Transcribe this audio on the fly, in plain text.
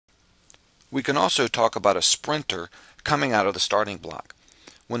We can also talk about a sprinter coming out of the starting block.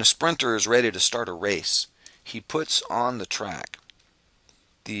 When a sprinter is ready to start a race, he puts on the track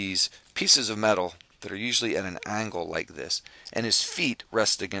these pieces of metal that are usually at an angle like this, and his feet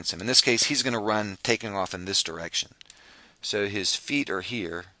rest against him. In this case, he's going to run taking off in this direction. So his feet are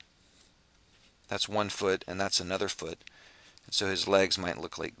here. That's one foot, and that's another foot. And so his legs might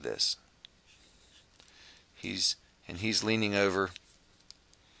look like this. He's leaning over,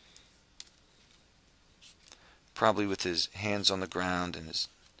 probably with his hands on the ground and his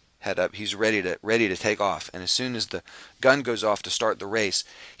head up. He's ready to take off. And as soon as the gun goes off to start the race,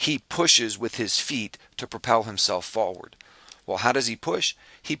 he pushes with his feet to propel himself forward. Well, how does he push?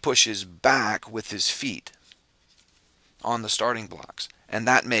 He pushes back with his feet on the starting blocks, and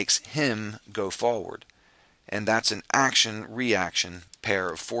that makes him go forward. And that's an action-reaction pair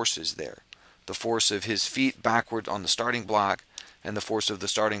of forces there. The force of his feet backward on the starting block and the force of the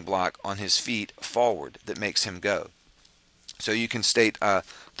starting block on his feet forward that makes him go. So you can state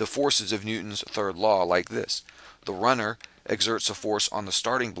the forces of Newton's third law like this. The runner exerts a force on the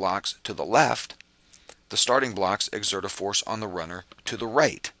starting blocks to the left. The starting blocks exert a force on the runner to the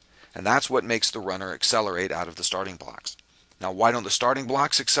right. And that's what makes the runner accelerate out of the starting blocks. Now, why don't the starting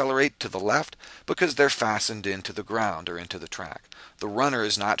blocks accelerate to the left? Because they're fastened into the ground or into the track. The runner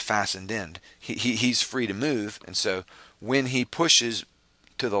is not fastened in. He's free to move, and so when he pushes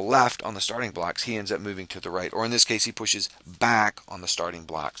to the left on the starting blocks, he ends up moving to the right. Or in this case, he pushes back on the starting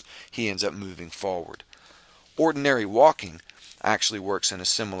blocks. He ends up moving forward. Ordinary walking actually works in a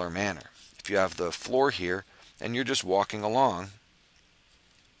similar manner. If you have the floor here and you're just walking along,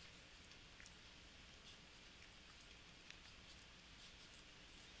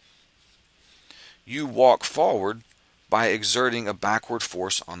 you walk forward by exerting a backward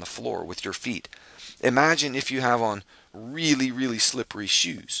force on the floor with your feet. Imagine if you have on really, really slippery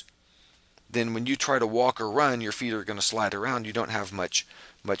shoes. Then when you try to walk or run, your feet are going to slide around. You don't have much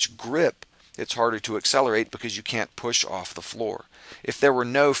grip. It's harder to accelerate because you can't push off the floor. If there were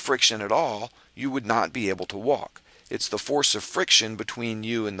no friction at all, you would not be able to walk. It's the force of friction between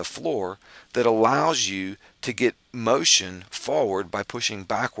you and the floor that allows you to get motion forward by pushing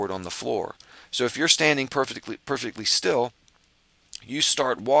backward on the floor. So if you're standing perfectly still, you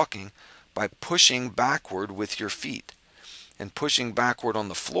start walking by pushing backward with your feet. And pushing backward on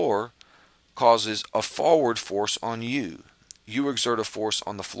the floor causes a forward force on you. You exert a force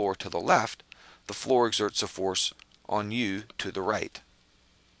on the floor to the left. The floor exerts a force on you to the right.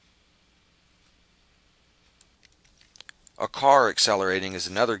 A car accelerating is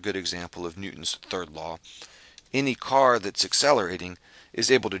another good example of Newton's third law. Any car that's accelerating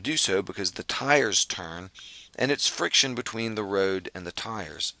is able to do so because the tires turn, and it's friction between the road and the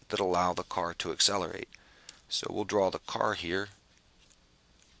tires that allow the car to accelerate. So we'll draw the car here.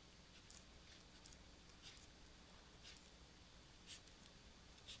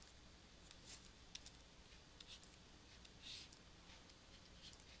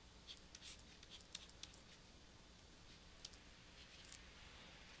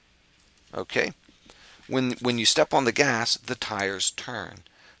 Okay. When you step on the gas, the tires turn.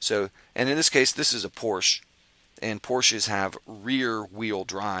 So, and in this case, this is a Porsche, and Porsches have rear wheel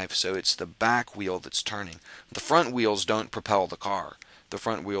drive, so it's the back wheel that's turning. The front wheels don't propel the car. The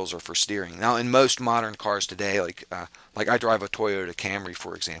front wheels are for steering. Now, in most modern cars today, like I drive a Toyota Camry,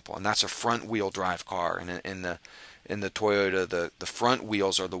 for example, and that's a front wheel drive car. And in the Toyota, the front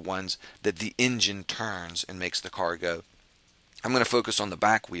wheels are the ones that the engine turns and makes the car go. I'm going to focus on the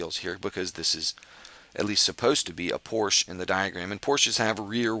back wheels here because this is at least supposed to be a Porsche in the diagram, and Porsches have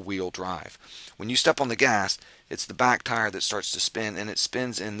rear wheel drive. When you step on the gas, it's the back tire that starts to spin, and it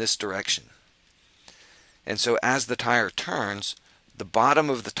spins in this direction. And so as the tire turns, the bottom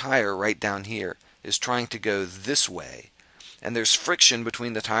of the tire right down here is trying to go this way, and there's friction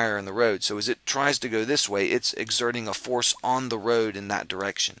between the tire and the road. So as it tries to go this way, it's exerting a force on the road in that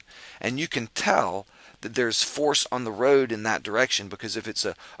direction. And you can tell that there's force on the road in that direction because if it's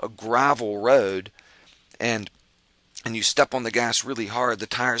a gravel road, and you step on the gas really hard, the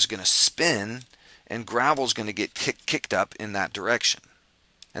tire's going to spin, and gravel's going to get kicked up in that direction.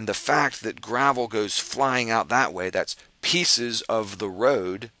 And the fact that gravel goes flying out that way, that's pieces of the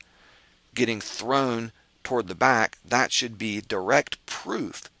road getting thrown toward the back, that should be direct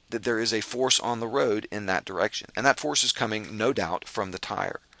proof that there is a force on the road in that direction. And that force is coming, no doubt, from the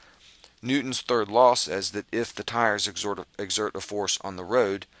tire. Newton's third law says that if the tires exert a force on the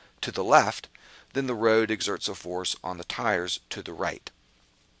road to the left, then the road exerts a force on the tires to the right.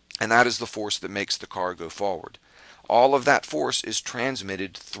 And that is the force that makes the car go forward. all of that force is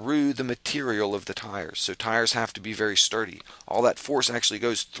transmitted through the material of the tires. So tires have to be very sturdy. All that force actually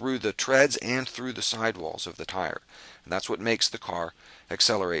goes through the treads and through the sidewalls of the tire. And that's what makes the car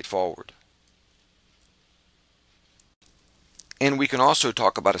accelerate forward. And we can also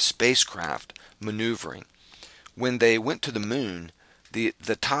talk about a spacecraft maneuvering. When they went to the moon, the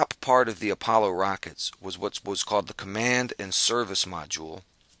top part of the Apollo rockets was what was called the command and service module.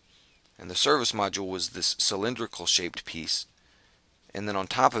 And the service module was this cylindrical shaped piece. And then on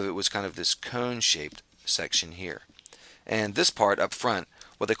top of it was kind of this cone shaped section here. And this part up front,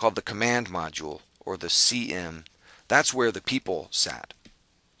 what they called the command module, or the CM, that's where the people sat.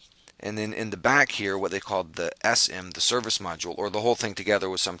 And then in the back here, what they called the SM, the service module, or the whole thing together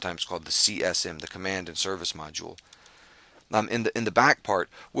was sometimes called the CSM, the command and service module. In the back part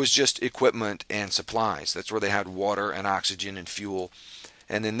was just equipment and supplies. That's where they had water and oxygen and fuel.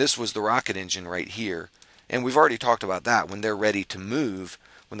 And then this was the rocket engine right here. And we've already talked about that. When they're ready to move,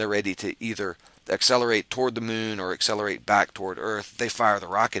 when they're ready to either accelerate toward the moon or accelerate back toward Earth, they fire the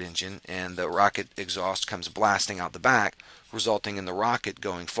rocket engine, and the rocket exhaust comes blasting out the back, resulting in the rocket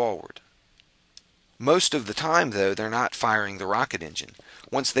going forward. Most of the time, though, they're not firing the rocket engine.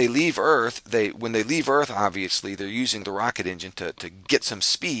 Once they leave Earth, when they leave Earth, obviously, they're using the rocket engine to get some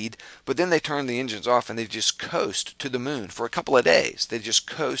speed, but then they turn the engines off and they just coast to the moon for a couple of days. They just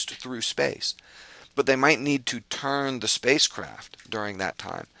coast through space. But they might need to turn the spacecraft during that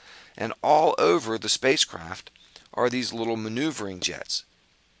time. And all over the spacecraft are these little maneuvering jets.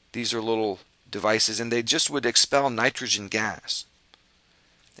 These are little devices, and they just would expel nitrogen gas.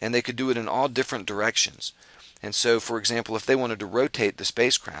 And they could do it in all different directions. And so, for example, if they wanted to rotate the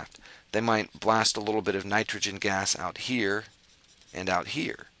spacecraft, they might blast a little bit of nitrogen gas out here and out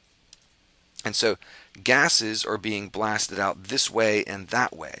here. And so gases are being blasted out this way and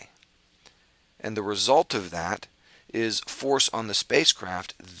that way. And the result of that is force on the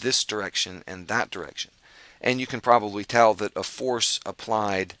spacecraft this direction and that direction. And you can probably tell that a force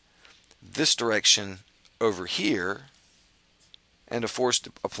applied this direction over here and a force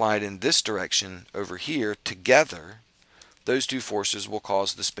applied in this direction over here, together, those two forces will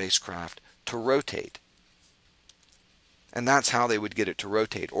cause the spacecraft to rotate. And that's how they would get it to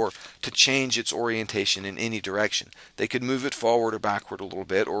rotate, or to change its orientation in any direction. They could move it forward or backward a little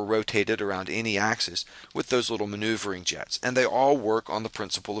bit, or rotate it around any axis with those little maneuvering jets. And they all work on the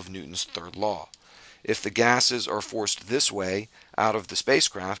principle of Newton's third law. If the gases are forced this way out of the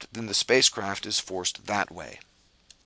spacecraft, then the spacecraft is forced that way.